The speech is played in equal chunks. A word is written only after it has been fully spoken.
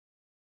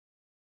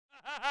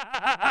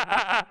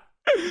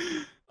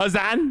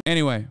Hasan.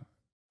 Anyway,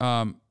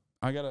 I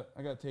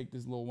gotta take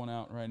this little one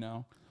out right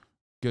now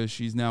because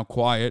she's now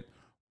quiet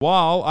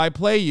while I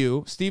play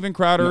you Steven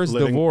Crowder's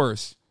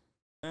divorce.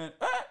 And,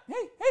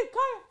 hey,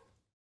 Kaya.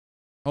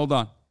 Hold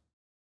on.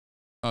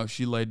 Oh,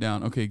 she laid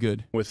down. Okay,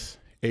 good. With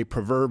a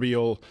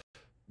proverbial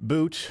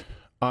boot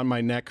on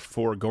my neck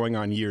for going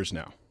on years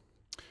now.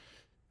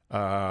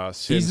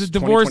 Since He's a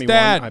divorced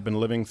dad. I've been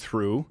living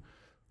through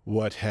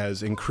what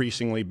has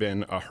increasingly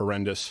been a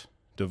horrendous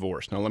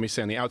divorce. Now, let me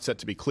say on the outset,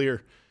 to be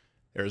clear,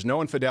 there is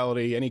no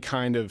infidelity, any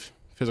kind of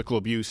physical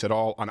abuse at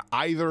all on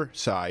either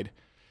side.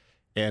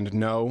 And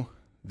no,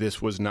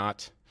 this was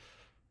not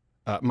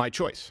my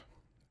choice.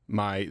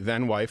 My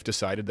then wife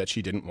decided that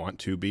she didn't want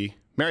to be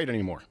married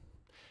anymore.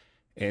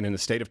 And in the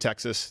state of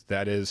Texas,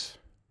 that is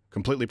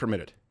completely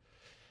permitted.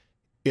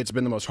 It's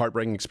been the most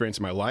heartbreaking experience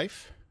of my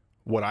life,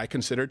 what I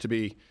consider to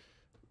be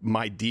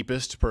my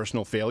deepest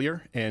personal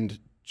failure. And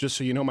just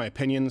so you know, my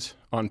opinions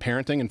on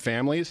parenting and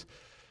families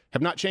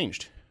have not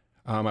changed.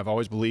 I've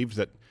always believed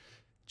that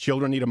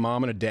children need a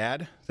mom and a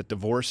dad, that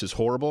divorce is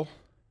horrible.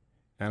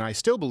 And I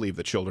still believe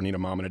that children need a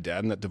mom and a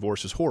dad and that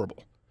divorce is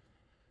horrible.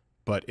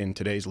 But in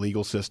today's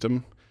legal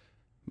system,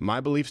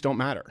 my beliefs don't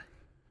matter.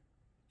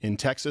 In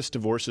Texas,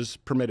 divorce is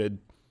permitted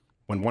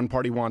when one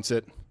party wants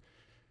it,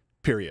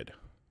 period.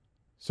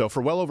 So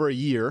for well over a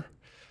year,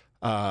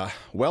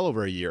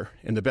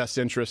 in the best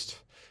interest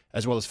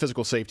as well as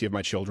physical safety of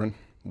my children,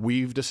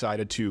 we've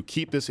decided to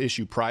keep this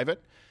issue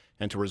private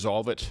and to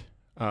resolve it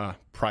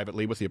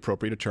privately with the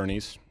appropriate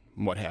attorneys,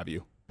 what have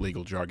you,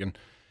 legal jargon.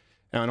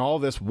 And all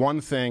this,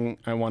 one thing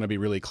I want to be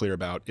really clear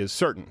about is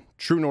certain.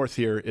 True north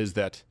here is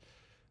that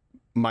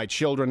my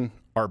children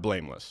are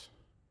blameless,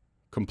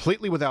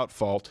 completely without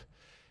fault,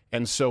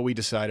 and so we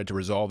decided to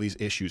resolve these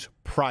issues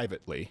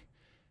privately,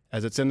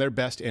 as it's in their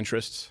best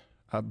interests,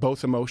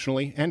 both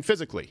emotionally and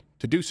physically,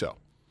 to do so.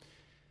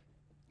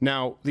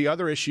 Now, the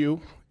other issue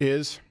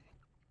is,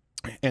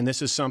 and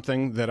this is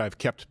something that I've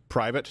kept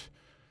private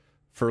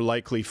for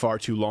likely far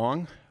too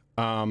long,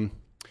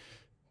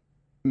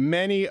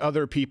 many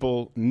other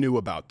people knew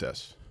about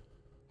this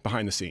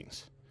behind the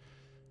scenes.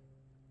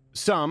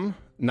 Some,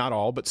 not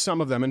all, but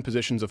some of them in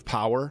positions of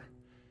power,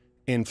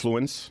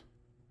 influence,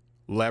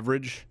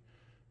 leverage,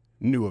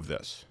 knew of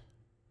this.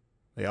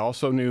 They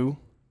also knew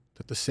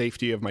that the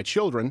safety of my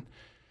children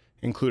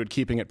included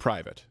keeping it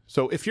private.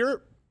 So if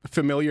you're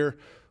familiar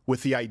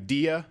with the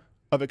idea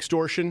of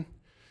extortion,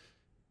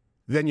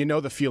 then you know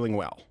the feeling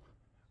well.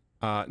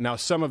 Now,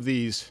 some of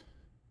these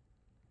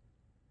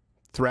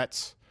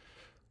threats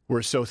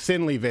were so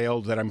thinly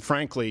veiled that I'm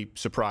frankly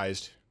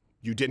surprised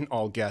you didn't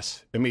all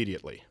guess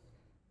immediately.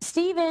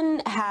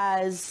 Steven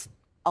has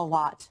a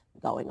lot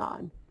going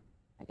on.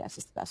 I guess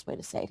is the best way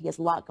to say it. He has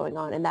a lot going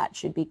on, and that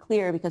should be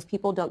clear because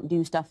people don't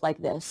do stuff like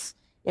this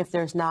if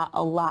there's not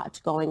a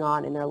lot going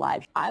on in their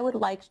lives. I would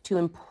like to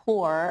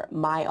implore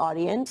my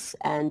audience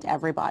and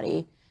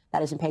everybody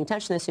that isn't paying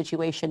attention to this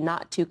situation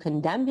not to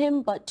condemn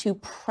him, but to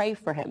pray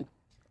for him.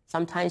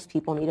 Sometimes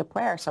people need a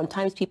prayer.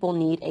 Sometimes people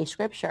need a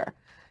scripture.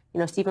 You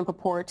know, Steven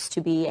purports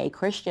to be a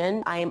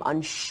Christian. I am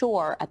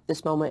unsure at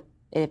this moment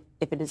if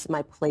it is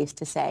my place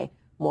to say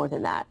more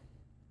than that.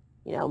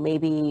 You know,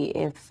 maybe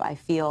if I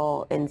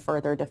feel in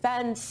further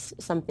defense,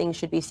 some things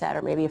should be said,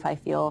 or maybe if I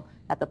feel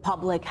that the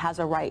public has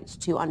a right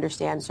to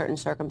understand certain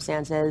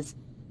circumstances.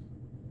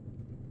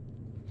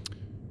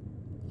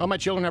 Well, my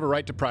children have a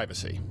right to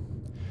privacy.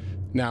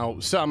 Now,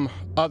 some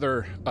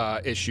other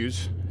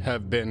issues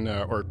have been,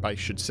 or I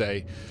should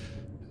say,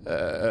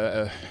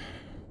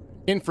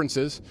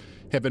 inferences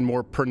have been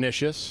more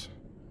pernicious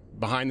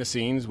behind the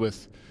scenes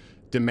with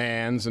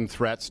demands and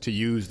threats to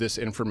use this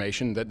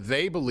information that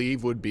they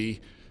believe would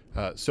be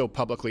so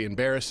publicly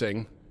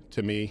embarrassing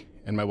to me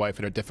and my wife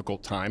at a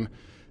difficult time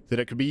that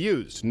it could be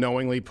used,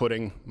 knowingly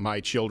putting my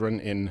children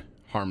in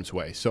harm's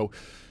way. So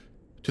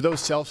to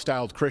those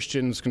self-styled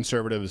Christians,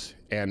 conservatives,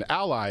 and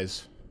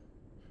allies,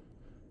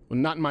 well,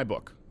 not in my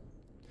book.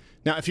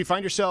 Now, if you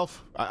find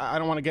yourself, I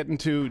don't want to get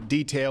into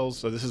details,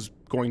 so this is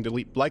going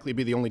to likely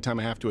be the only time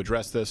I have to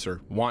address this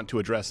or want to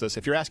address this.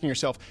 If you're asking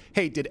yourself,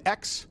 hey, did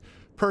X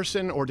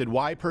person or did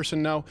Y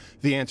person know?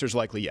 The answer is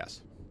likely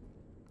yes.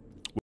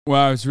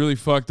 Wow, it's really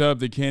fucked up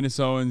that Candace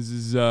Owens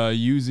is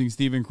using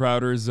Steven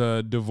Crowder's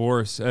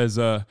divorce as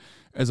a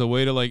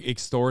way to like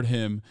extort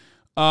him.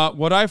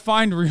 What I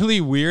find really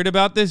weird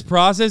about this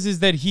process is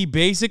that he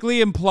basically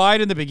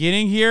implied in the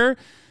beginning here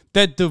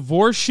that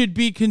divorce should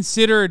be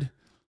considered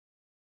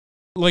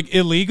like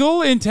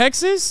illegal in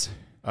Texas.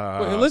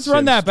 Let's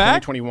run that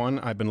back. 2021,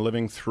 I've been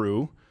living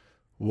through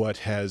what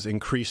has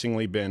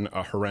increasingly been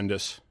a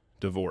horrendous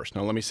divorce.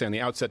 Now, let me say on the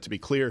outset, to be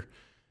clear,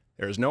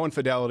 there is no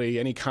infidelity,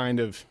 any kind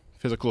of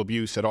physical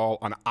abuse at all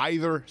on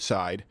either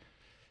side.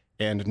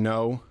 And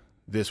no,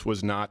 this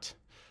was not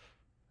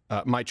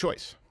my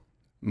choice.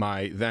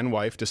 My then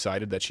wife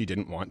decided that she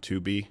didn't want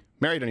to be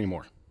married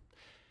anymore.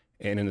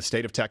 And in the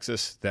state of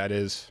Texas, that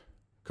is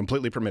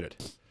completely permitted.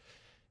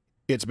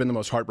 It's been the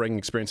most heartbreaking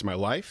experience of my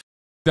life.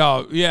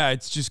 No, yeah,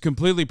 it's just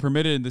completely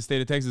permitted in the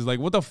state of Texas. Like,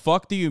 what the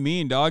fuck do you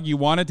mean, dog? You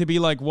want it to be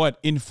like what?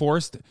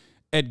 Enforced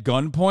at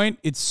gunpoint?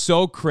 It's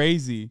so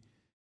crazy.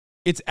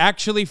 It's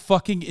actually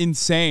fucking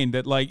insane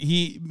that like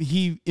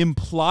he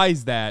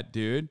implies that,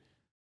 dude.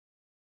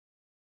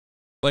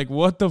 Like,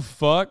 what the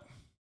fuck?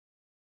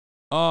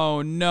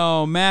 Oh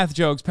no, math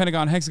jokes,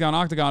 pentagon, hexagon,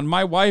 octagon.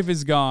 My wife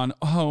is gone.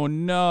 Oh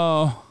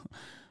no.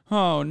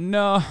 Oh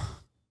no.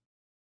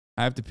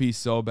 I have to pee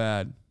so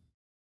bad.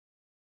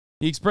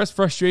 He expressed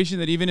frustration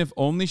that even if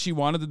only she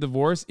wanted the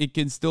divorce, it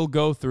can still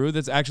go through.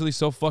 That's actually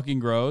so fucking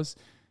gross.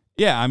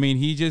 Yeah, I mean,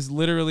 he just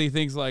literally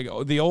thinks like,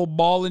 oh, the old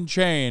ball and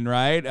chain,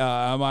 right?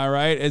 Am I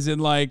right? As in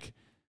like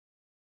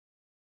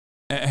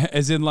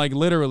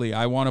literally,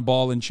 I want a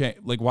ball and chain.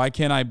 Like, why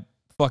can't I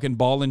fucking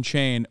ball and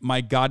chain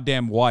my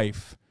goddamn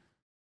wife?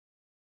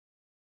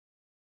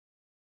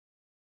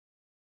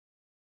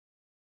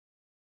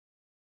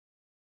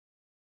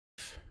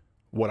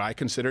 What I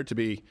consider to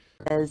be...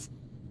 As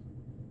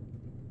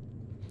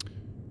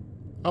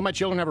well, my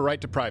children have a right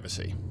to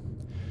privacy.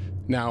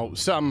 Now,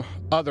 some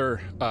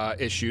other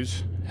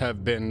issues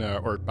have been,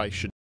 or I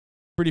should...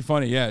 Pretty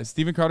funny, yeah.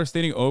 Steven Crowder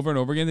stating over and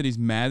over again that he's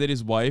mad that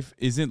his wife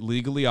isn't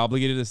legally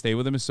obligated to stay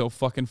with him is so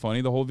fucking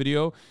funny. The whole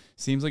video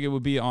seems like it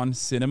would be on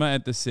cinema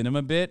at the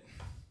cinema bit.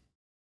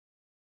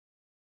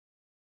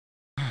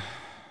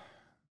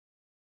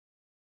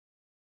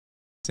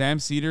 Sam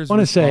Cedars. I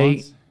want to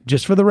say,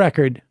 just for the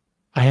record,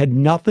 I had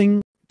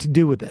nothing to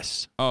do with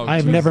this. Oh,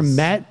 I've Jesus. never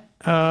met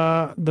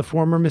the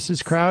former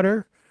Mrs.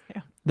 Crowder.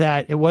 Yeah.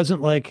 That it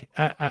wasn't like,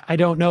 I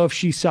don't know if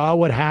she saw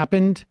what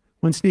happened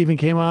when Stephen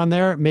came on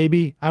there.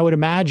 Maybe, I would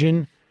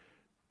imagine,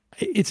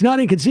 it's not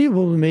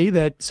inconceivable to me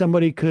that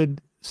somebody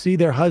could see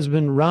their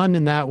husband run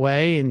in that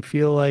way and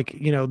feel like,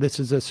 you know, this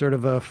is a sort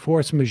of a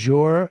force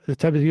majeure. The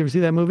type of, you ever see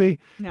that movie?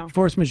 No.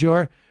 Force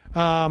majeure,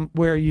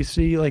 where you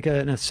see like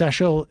an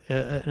essential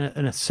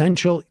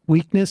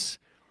weakness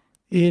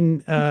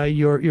in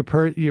your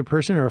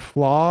person, or a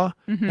flaw,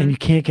 and you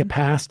can't get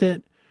past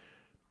it.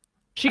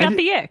 She got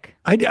the ick.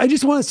 I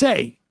just want to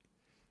say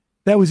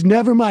that was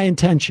never my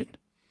intention.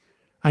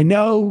 I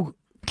know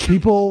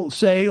people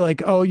say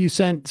like, oh, you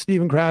sent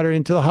Steven Crowder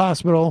into the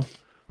hospital,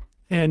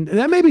 and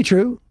that may be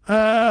true.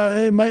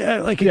 It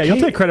might, you'll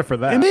take credit for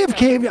that. It may have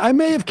caved. I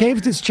may have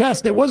caved his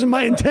chest. It wasn't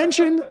my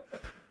intention.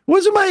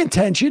 Wasn't my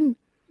intention.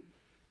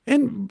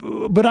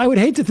 But I would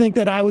hate to think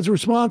that I was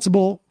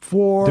responsible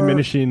for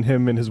diminishing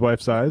him and his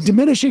wife's eyes.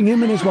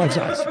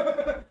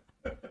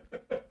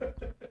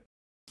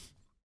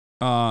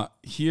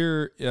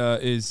 Here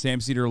is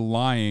Sam Cedar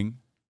lying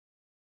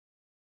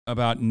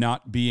about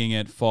not being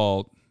at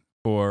fault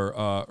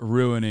for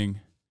ruining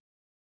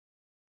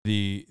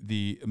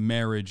the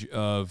marriage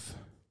of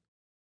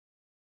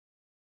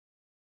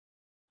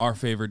our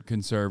favorite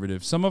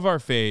conservative. Some of our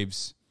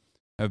faves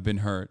have been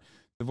hurt.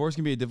 Divorce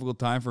can be a difficult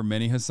time for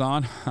many,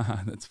 Hasan.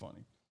 That's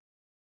funny.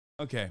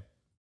 Okay.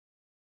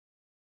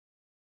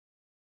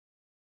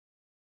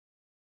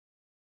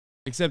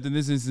 Except in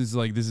this instance,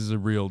 like, this is a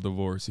real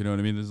divorce. You know what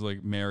I mean? This is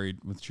like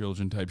married with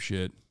children type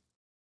shit.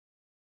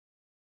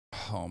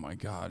 Oh my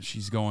God.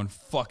 She's going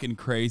fucking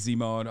crazy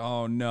mode.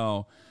 Oh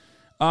no.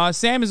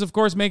 Sam is, of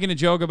course, making a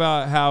joke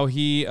about how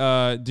he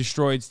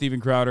destroyed Steven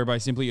Crowder by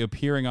simply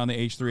appearing on the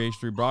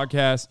H3H3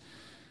 broadcast.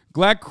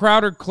 Glad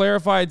Crowder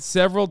clarified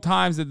several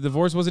times that the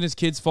divorce wasn't his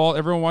kid's fault.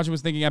 Everyone watching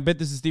was thinking, I bet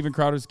this is Steven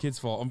Crowder's kid's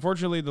fault.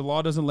 Unfortunately, the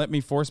law doesn't let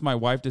me force my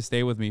wife to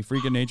stay with me.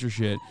 Freak of nature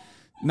shit.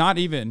 Not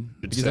even,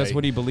 because that's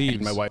what he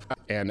believes. My wife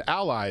and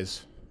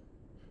allies,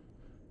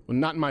 well,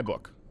 not in my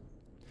book.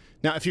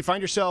 Now, if you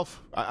find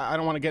yourself, I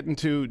don't want to get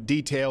into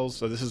details,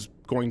 so this is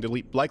going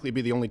to likely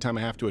be the only time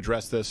I have to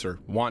address this or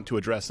want to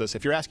address this.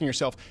 If you're asking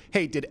yourself,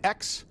 hey, did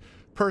X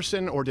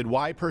person or did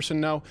Y person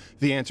know?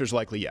 The answer is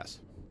likely yes,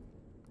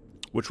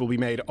 which will be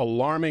made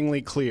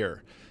alarmingly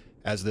clear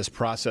as this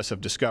process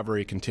of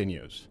discovery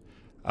continues.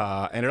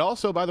 And it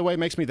also, by the way,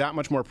 makes me that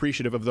much more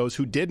appreciative of those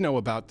who did know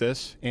about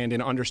this and,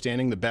 in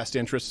understanding the best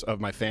interests of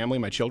my family,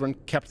 my children,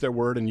 kept their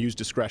word and used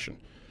discretion.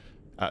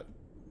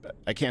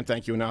 I can't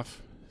thank you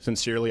enough.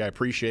 Sincerely, I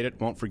appreciate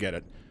it. Won't forget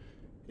it.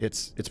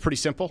 It's pretty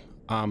simple.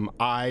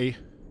 I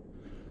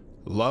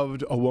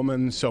loved a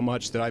woman so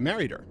much that I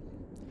married her.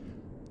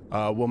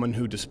 A woman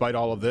who, despite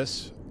all of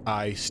this,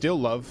 I still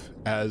love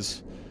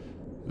as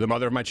the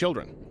mother of my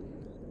children.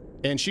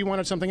 And she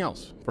wanted something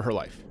else for her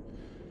life.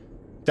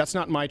 That's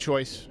not my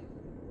choice.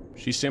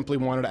 She simply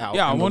wanted out.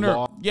 Yeah, I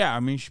wonder. Yeah, I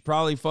mean, she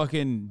probably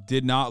fucking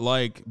did not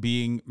like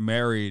being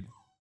married,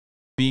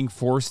 being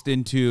forced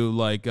into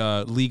like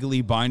a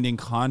legally binding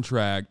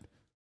contract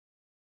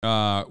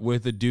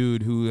with a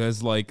dude who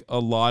has like a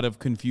lot of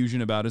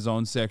confusion about his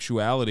own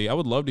sexuality. I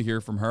would love to hear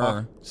from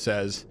her.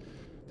 Says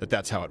that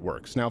that's how it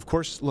works. Now, of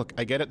course, look,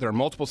 I get it. There are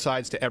multiple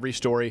sides to every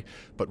story,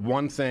 but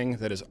one thing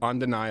that is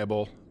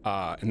undeniable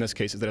in this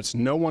case is that it's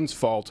no one's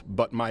fault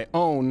but my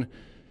own,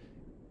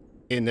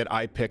 in that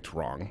I picked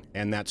wrong,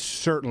 and that's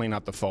certainly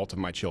not the fault of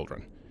my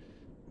children.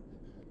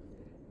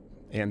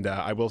 And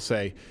I will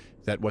say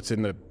that what's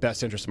in the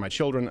best interest of my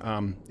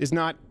children is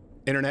not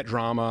internet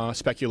drama,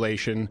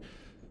 speculation,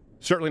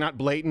 Certainly not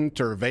blatant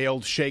or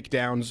veiled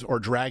shakedowns or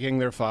dragging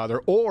their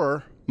father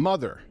or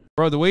mother.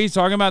 Bro, the way he's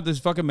talking about this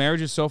fucking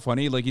marriage is so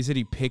funny. Like, he said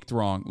he picked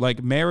wrong.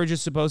 Like, marriage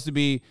is supposed to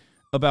be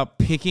about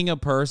picking a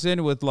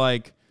person with,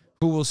 like,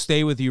 who will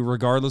stay with you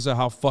regardless of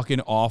how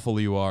fucking awful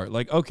you are.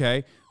 Like,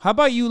 okay, how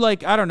about you,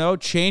 like, I don't know,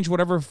 change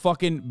whatever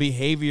fucking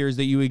behaviors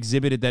that you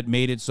exhibited that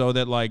made it so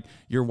that, like,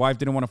 your wife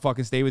didn't want to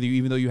fucking stay with you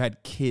even though you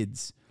had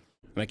kids.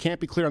 And I can't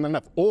be clear on that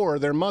enough. Or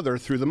their mother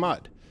through the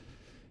mud.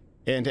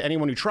 And to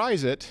anyone who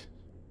tries it,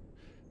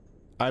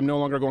 I'm no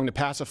longer going to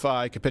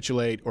pacify,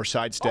 capitulate, or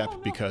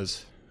sidestep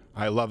because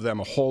I love them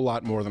a whole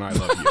lot more than I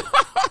love you.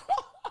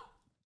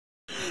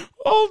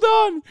 Hold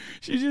on.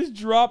 She just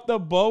dropped the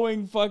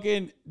Boeing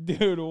fucking...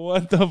 Dude,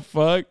 what the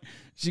fuck?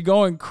 She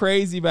going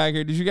crazy back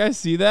here. Did you guys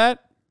see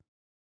that?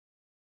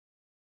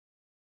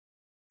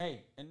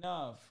 Hey,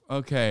 enough.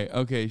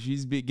 Okay.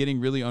 She's getting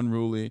really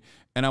unruly.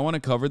 And I want to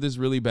cover this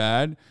really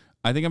bad.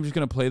 I think I'm just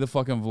going to play the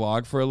fucking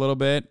vlog for a little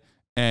bit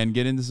and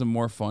get into some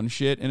more fun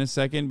shit in a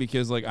second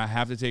because, like, I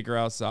have to take her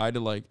outside to,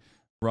 like,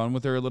 run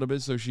with her a little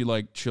bit so she,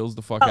 like, chills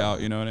the fuck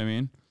out. You know what I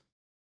mean?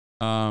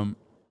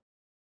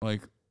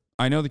 Like...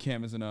 I know the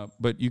cam isn't up,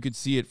 but you could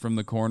see it from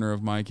the corner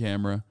of my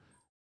camera.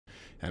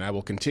 And I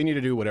will continue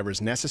to do whatever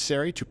is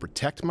necessary to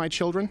protect my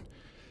children.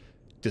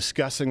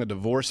 Discussing the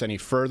divorce any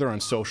further on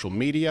social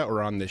media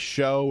or on this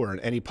show or in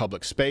any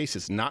public space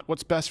is not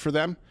what's best for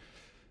them.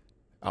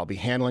 I'll be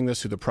handling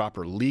this through the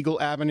proper legal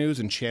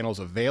avenues and channels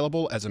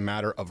available as a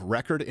matter of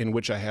record in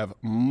which I have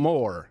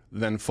more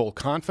than full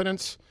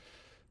confidence.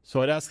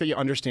 So I'd ask that you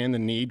understand the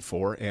need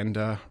for and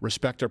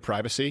respect our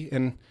privacy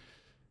in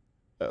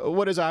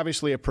what is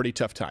obviously a pretty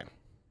tough time.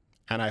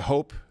 And I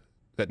hope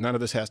that none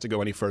of this has to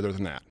go any further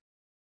than that.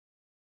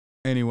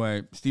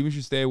 Anyway, Steven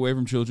should stay away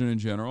from children in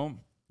general.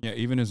 Yeah,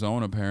 even his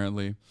own,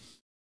 apparently.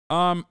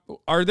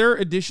 Are there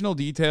additional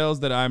details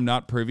that I'm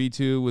not privy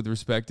to with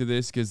respect to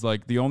this? Because,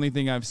 like, the only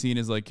thing I've seen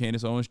is, like,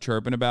 Candace Owens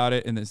chirping about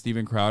it and then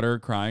Steven Crowder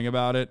crying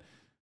about it.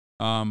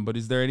 But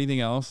is there anything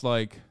else,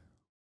 like...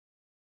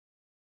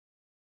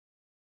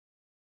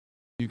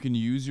 You can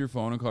use your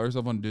phone and call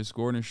yourself on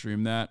Discord and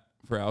stream that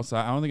for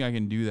outside. I don't think I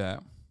can do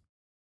that.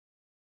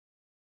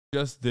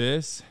 Just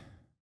this.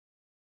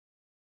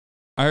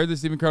 I heard that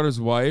Steven Crowder's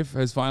wife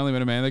has finally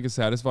met a man that can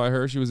satisfy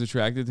her. She was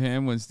attracted to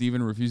him when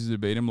Steven refuses to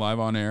debate him live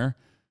on air.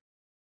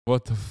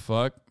 What the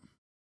fuck?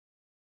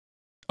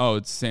 Oh,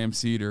 it's Sam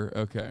Cedar.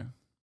 Okay.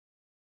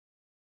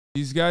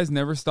 These guys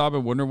never stop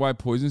and wonder why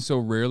poison so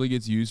rarely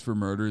gets used for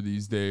murder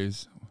these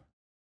days.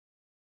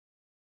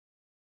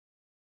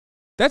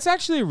 That's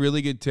actually a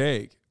really good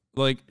take.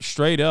 Like,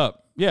 straight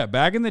up. Yeah,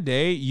 back in the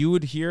day, you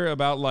would hear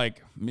about,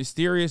 like,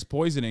 mysterious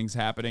poisonings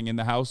happening in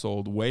the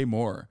household way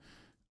more.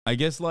 I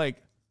guess,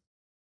 like,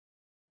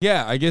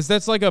 yeah, I guess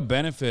that's, like, a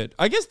benefit.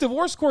 I guess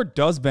divorce court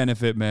does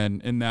benefit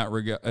men in that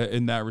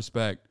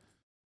respect.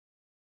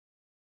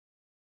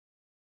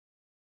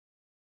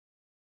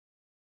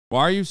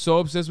 Why are you so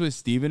obsessed with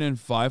Steven and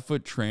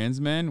 5-foot trans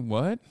men?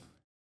 What?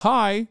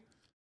 Hi.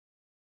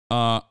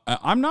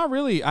 I'm not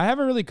really, I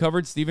haven't really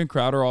covered Steven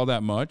Crowder all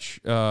that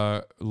much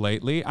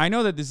lately. I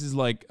know that this is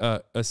like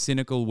a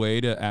cynical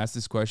way to ask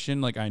this question.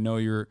 Like, I know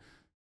you're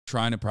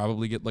trying to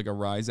probably get like a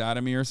rise out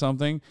of me or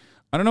something.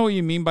 I don't know what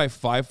you mean by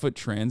 5-foot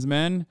trans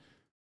men.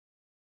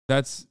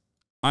 That's,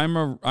 I'm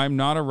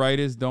not a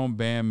rightist, don't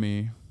ban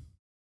me.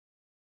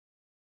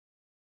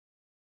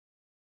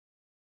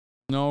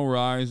 No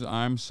rise,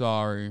 I'm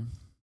sorry.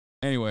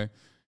 Anyway.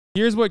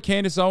 Here's what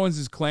Candace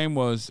Owens' claim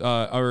was,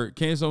 or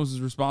Candace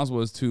Owens' response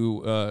was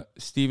to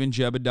Stephen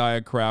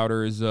Jebediah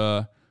Crowder's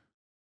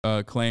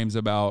claims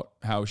about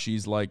how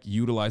she's like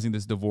utilizing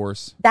this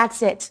divorce.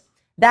 That's it.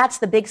 That's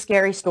the big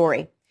scary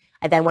story.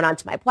 I then went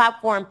onto my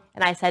platform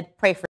and I said,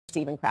 pray for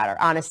Stephen Crowder,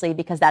 honestly,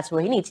 because that's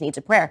what he needs. He needs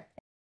a prayer.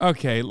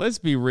 Okay, let's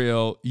be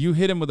real. You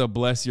hit him with a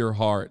bless your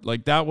heart.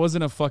 Like, that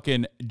wasn't a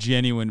fucking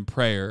genuine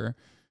prayer.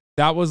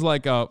 That was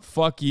like a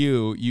fuck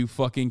you, you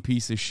fucking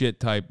piece of shit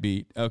type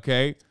beat,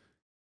 okay?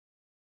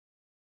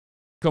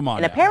 Come on.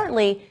 And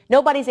apparently,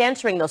 nobody's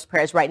answering those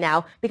prayers right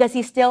now because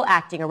he's still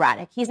acting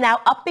erratic. He's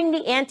now upping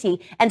the ante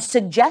and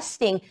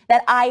suggesting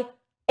that I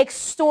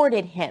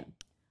extorted him.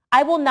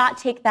 I will not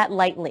take that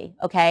lightly,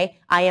 okay?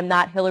 I am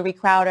not Hillary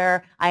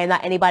Crowder. I am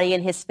not anybody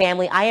in his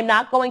family. I am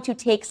not going to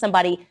take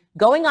somebody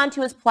going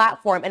onto his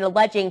platform and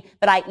alleging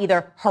that I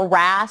either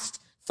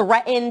harassed,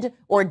 threatened,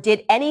 or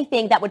did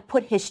anything that would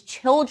put his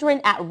children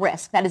at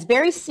risk. That is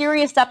very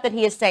serious stuff that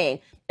he is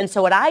saying. And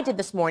so what I did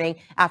this morning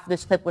after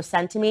this clip was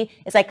sent to me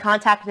is I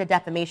contacted a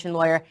defamation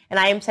lawyer, and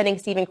I am sending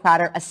Stephen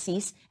Crowder a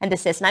cease and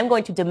desist. And I'm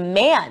going to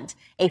demand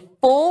a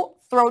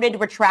full-throated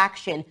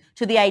retraction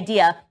to the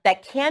idea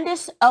that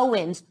Candace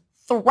Owens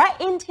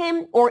threatened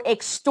him or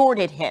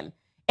extorted him.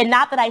 And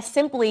not that I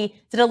simply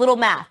did a little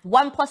math.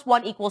 1 +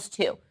 1 =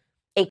 2.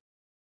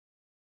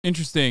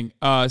 Interesting.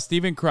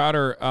 Stephen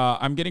Crowder,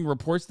 I'm getting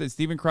reports that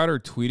Stephen Crowder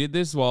tweeted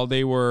this while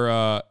they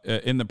were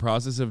in the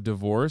process of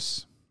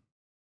divorce.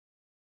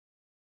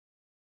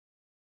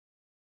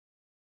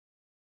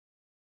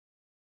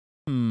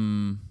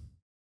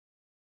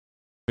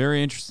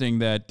 Very interesting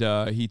that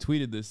he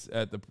tweeted this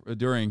at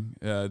during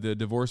the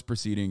divorce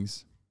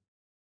proceedings.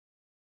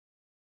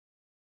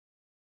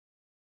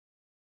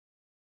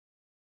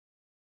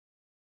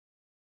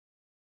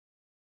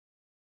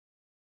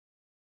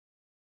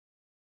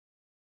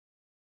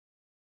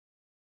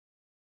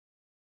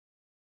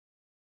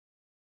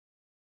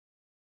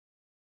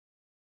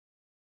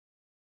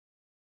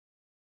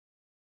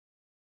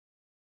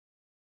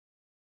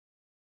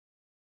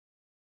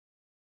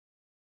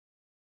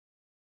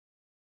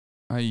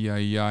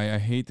 I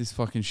hate this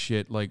fucking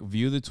shit. Like,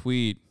 view the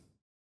tweet.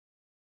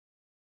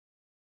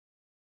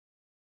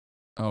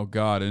 Oh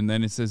God! And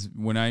then it says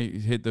when I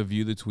hit the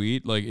view the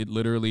tweet, like it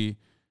literally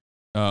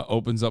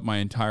opens up my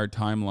entire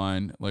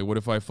timeline. Like, what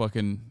if I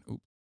fucking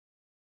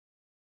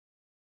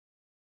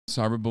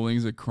cyberbullying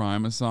is a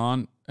crime,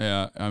 Hasan?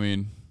 Yeah, I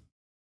mean,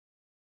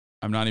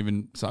 I'm not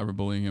even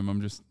cyberbullying him.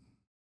 I'm just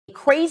A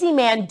crazy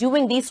man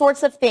doing these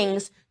sorts of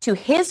things to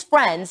his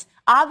friends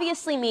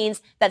obviously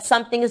means that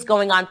something is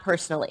going on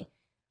personally.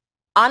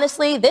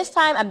 Honestly, this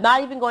time, I'm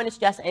not even going to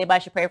suggest that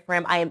anybody should pray for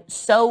him. I am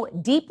so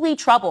deeply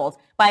troubled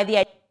by the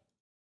idea.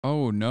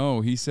 Oh no,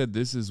 he said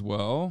this as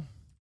well.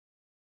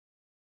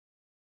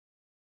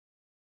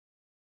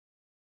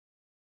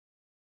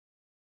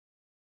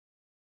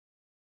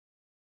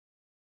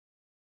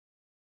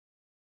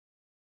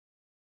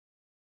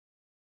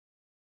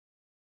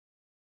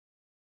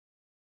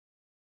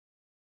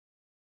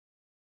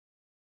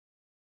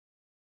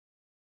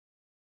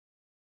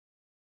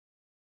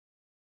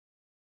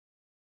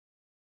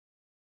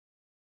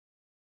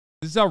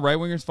 This is how right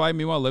wingers fight.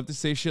 Meanwhile, leftists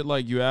say shit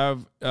like you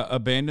have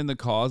abandoned the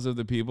cause of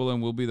the people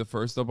and we'll be the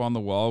first up on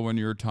the wall when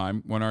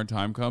our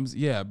time comes.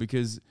 Yeah,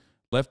 because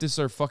leftists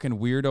are fucking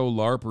weirdo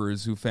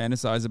LARPers who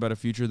fantasize about a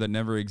future that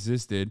never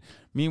existed.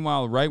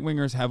 Meanwhile, right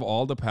wingers have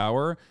all the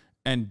power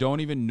and don't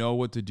even know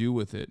what to do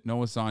with it.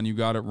 No, Hasan, you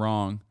got it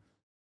wrong.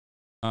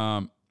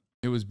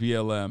 It was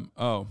BLM.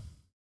 Oh.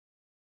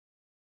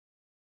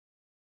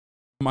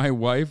 My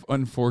wife,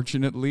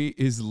 unfortunately,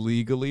 is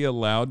legally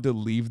allowed to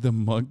leave the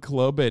mug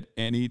club at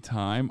any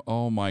time.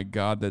 Oh my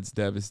God, that's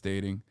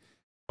devastating.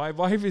 My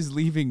wife is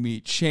leaving me.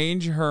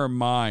 Change her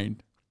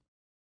mind.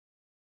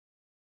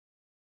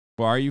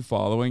 Why are you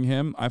following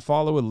him? I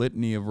follow a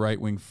litany of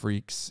right-wing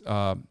freaks.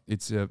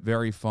 It's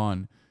very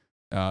fun.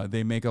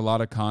 They make a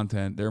lot of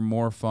content. They're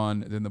more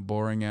fun than the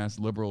boring-ass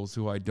liberals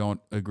who I don't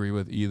agree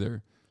with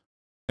either.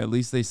 At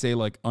least they say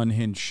like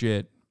unhinged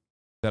shit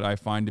that I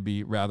find to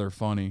be rather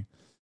funny.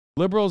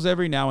 Liberals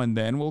every now and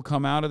then will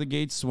come out of the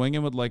gate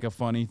swinging with like a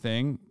funny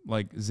thing,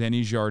 like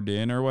Zenny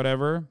Jardin or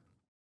whatever.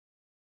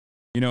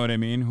 You know what I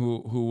mean? Who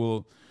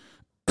will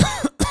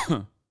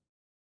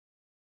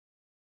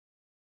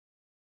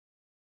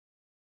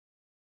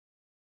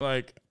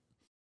like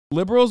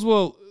liberals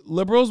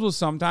will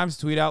sometimes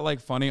tweet out like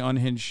funny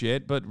unhinged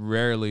shit, but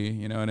rarely,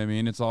 you know what I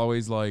mean? It's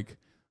always like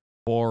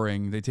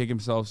boring. They take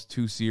themselves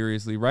too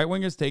seriously. Right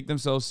wingers take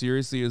themselves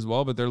seriously as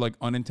well, but they're like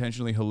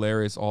unintentionally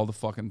hilarious all the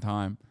fucking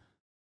time.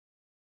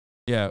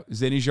 Yeah,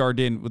 Zenny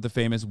Jardin with the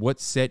famous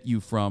 "What set you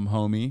from,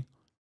 homie?"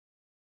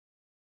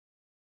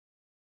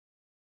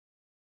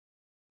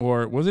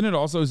 Or wasn't it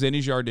also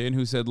Zenny Jardin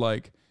who said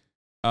like,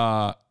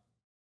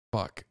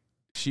 fuck.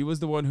 She was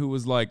the one who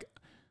was like,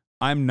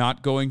 I'm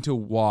not going to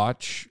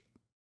watch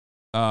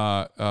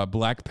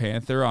Black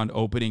Panther on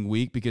opening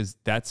week because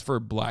that's for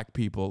black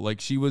people. Like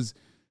she was,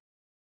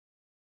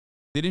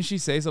 didn't she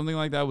say something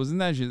like that? Wasn't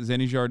that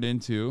Zenny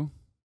Jardin too?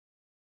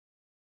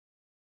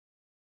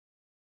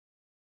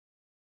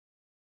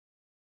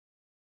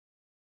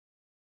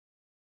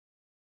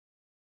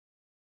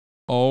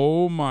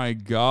 Oh my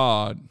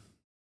God.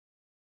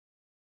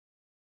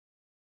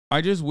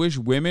 I just wish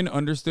women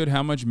understood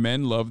how much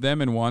men love them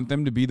and want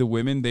them to be the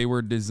women they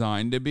were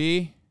designed to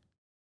be.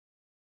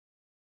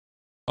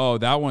 Oh,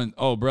 that one.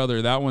 Oh,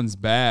 brother, that one's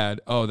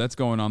bad. Oh, that's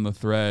going on the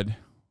thread.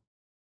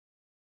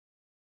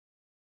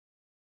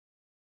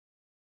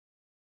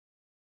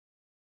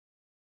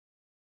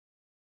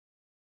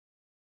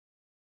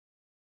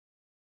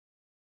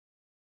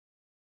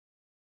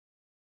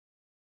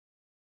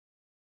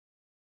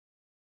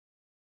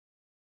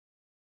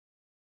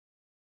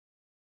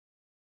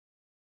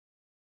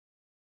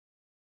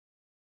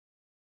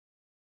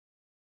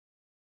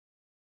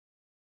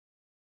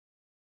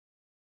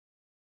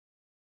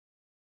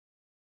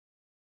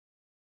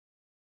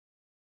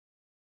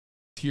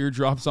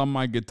 Teardrops on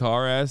my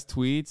guitar ass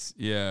tweets.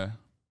 Yeah.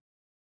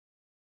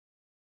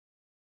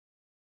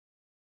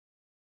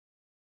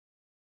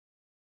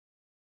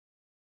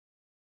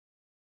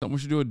 Someone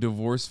should do a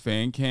divorce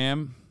fan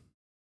cam.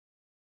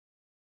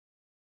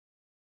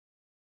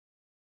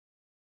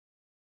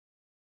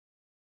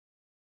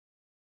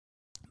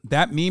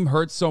 That meme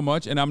hurts so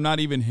much, and I'm not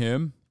even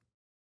him.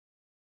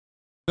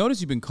 Notice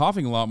you've been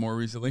coughing a lot more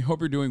recently. Hope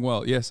you're doing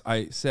well. Yes,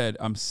 I said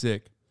I'm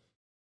sick.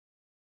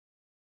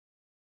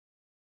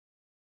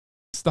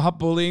 Stop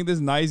bullying this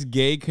nice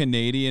gay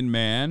Canadian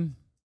man.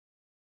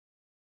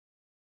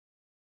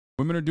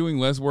 Women are doing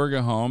less work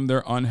at home.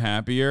 They're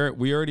unhappier.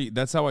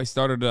 That's how I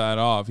started that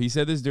off. He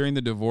said this during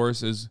the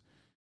divorces.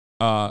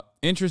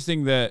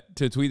 Interesting that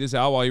to tweet this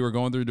out while you were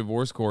going through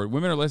divorce court.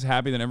 Women are less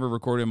happy than ever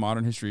recorded in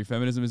modern history.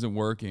 Feminism isn't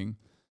working.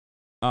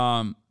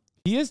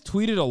 He has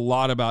tweeted a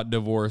lot about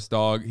divorce,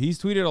 dog. He's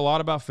tweeted a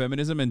lot about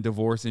feminism and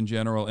divorce in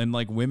general and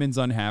like women's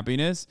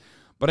unhappiness.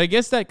 But I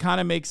guess that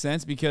kind of makes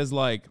sense because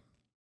like,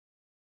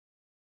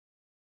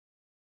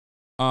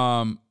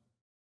 I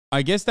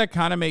guess that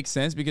kind of makes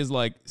sense because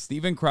like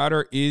Steven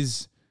Crowder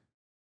is,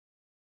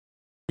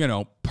 you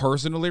know,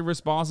 personally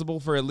responsible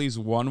for at least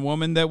one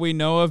woman that we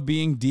know of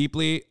being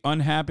deeply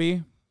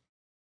unhappy.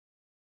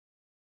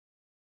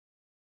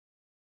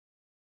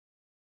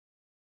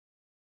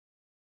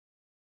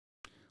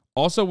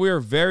 Also, we are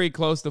very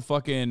close to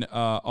fucking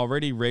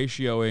already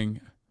ratioing.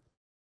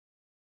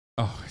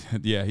 Oh,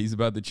 yeah, he's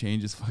about to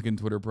change his fucking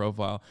Twitter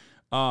profile.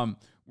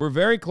 We're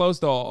very close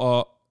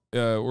to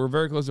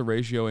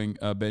ratioing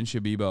Ben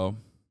Shabibo.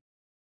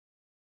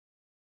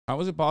 How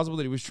was it possible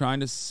that he was trying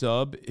to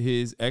sub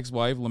his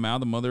ex-wife, Lamau,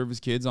 the mother of his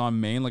kids, on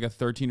Maine like a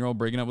 13-year-old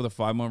breaking up with a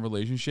 5-month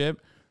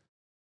relationship?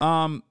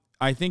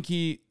 I think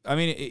he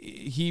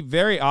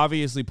very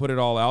obviously put it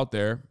all out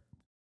there.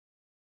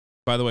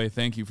 By the way,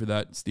 thank you for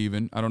that,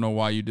 Steven. I don't know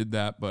why you did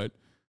that, but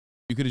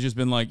you could have just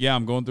been like, yeah,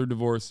 I'm going through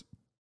divorce.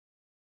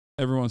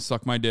 Everyone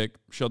suck my dick.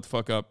 Shut the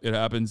fuck up. It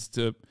happens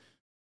to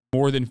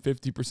more than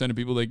 50% of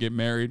people that get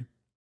married.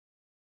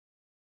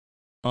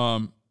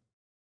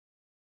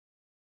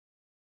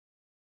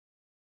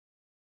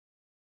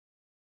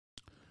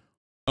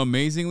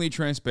 Amazingly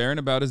transparent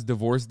about his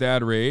divorced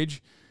dad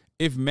rage.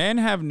 If men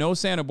have no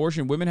say on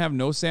abortion, women have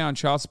no say on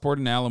child support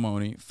and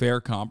alimony. Fair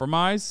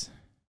compromise?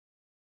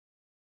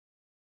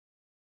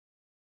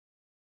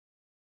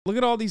 Look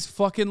at all these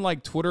fucking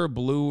like Twitter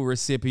Blue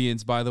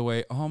recipients, by the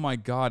way. Oh my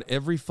God.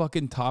 Every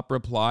fucking top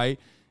reply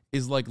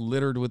is like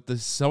littered with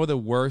some of the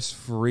worst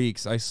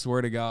freaks. I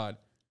swear to God.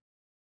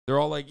 They're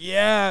all like,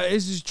 yeah,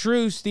 this is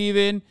true,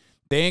 Steven.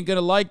 They ain't gonna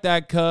like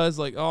that, cuz.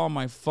 Like, oh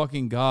my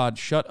fucking God.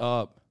 Shut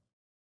up.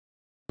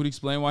 Would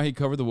explain why he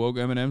covered the woke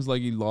M&Ms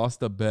like he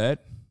lost a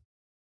bet?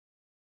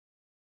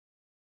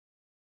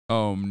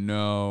 Oh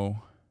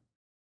no.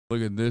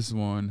 Look at this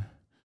one.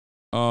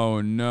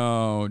 Oh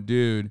no,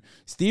 dude.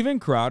 Steven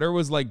Crowder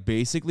was like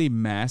basically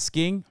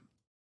masking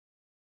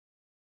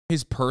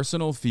his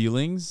personal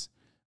feelings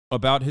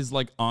about his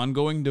like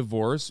ongoing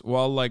divorce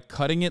while like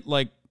cutting it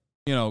like,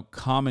 you know,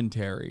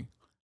 commentary.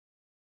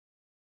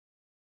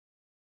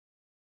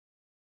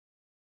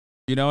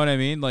 You know what I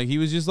mean? Like he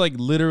was just like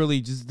literally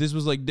just, this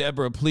was like,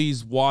 Deborah,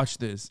 please watch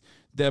this.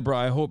 Deborah,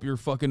 I hope you're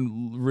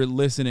fucking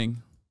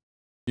listening.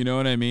 You know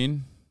what I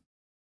mean?